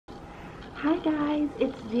Hi guys,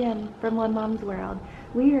 it's Jen from One Mom's World.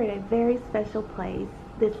 We are at a very special place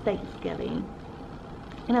this Thanksgiving,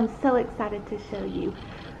 and I'm so excited to show you.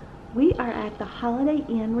 We are at the Holiday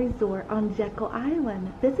Inn Resort on Jekyll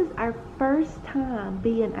Island. This is our first time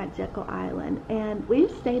being at Jekyll Island, and we've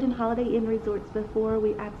stayed in Holiday Inn Resorts before.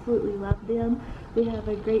 We absolutely love them. We have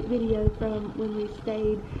a great video from when we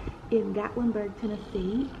stayed in Gatlinburg,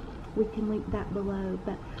 Tennessee. We can link that below,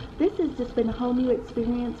 but this has just been a whole new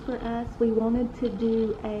experience for us. We wanted to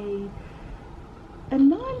do a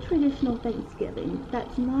non-traditional Thanksgiving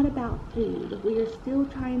that's not about food. We are still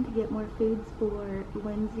trying to get more foods for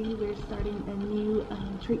Lindsay. We're starting a new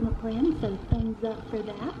treatment plan, so thumbs up for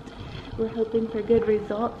that. We're hoping for good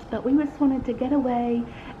results, but we just wanted to get away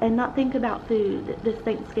and not think about food this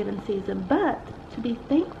Thanksgiving season, but to be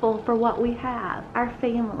thankful for what we have, our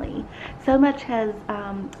family. So much has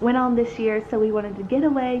went on this year, so we wanted to get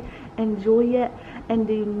away, enjoy it, and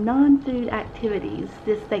do non-food activities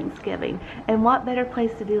this Thanksgiving. And what better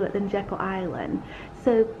place to do it than Jekyll Island?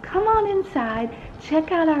 So come on inside,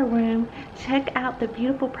 check out our room, check out the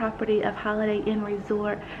beautiful property of Holiday Inn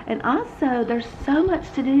Resort, and also there's so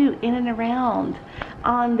much to do in and around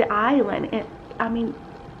on the island.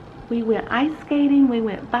 We went ice skating, we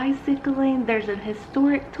went bicycling, there's a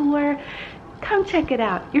historic tour. Come check it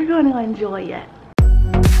out, you're going to enjoy it.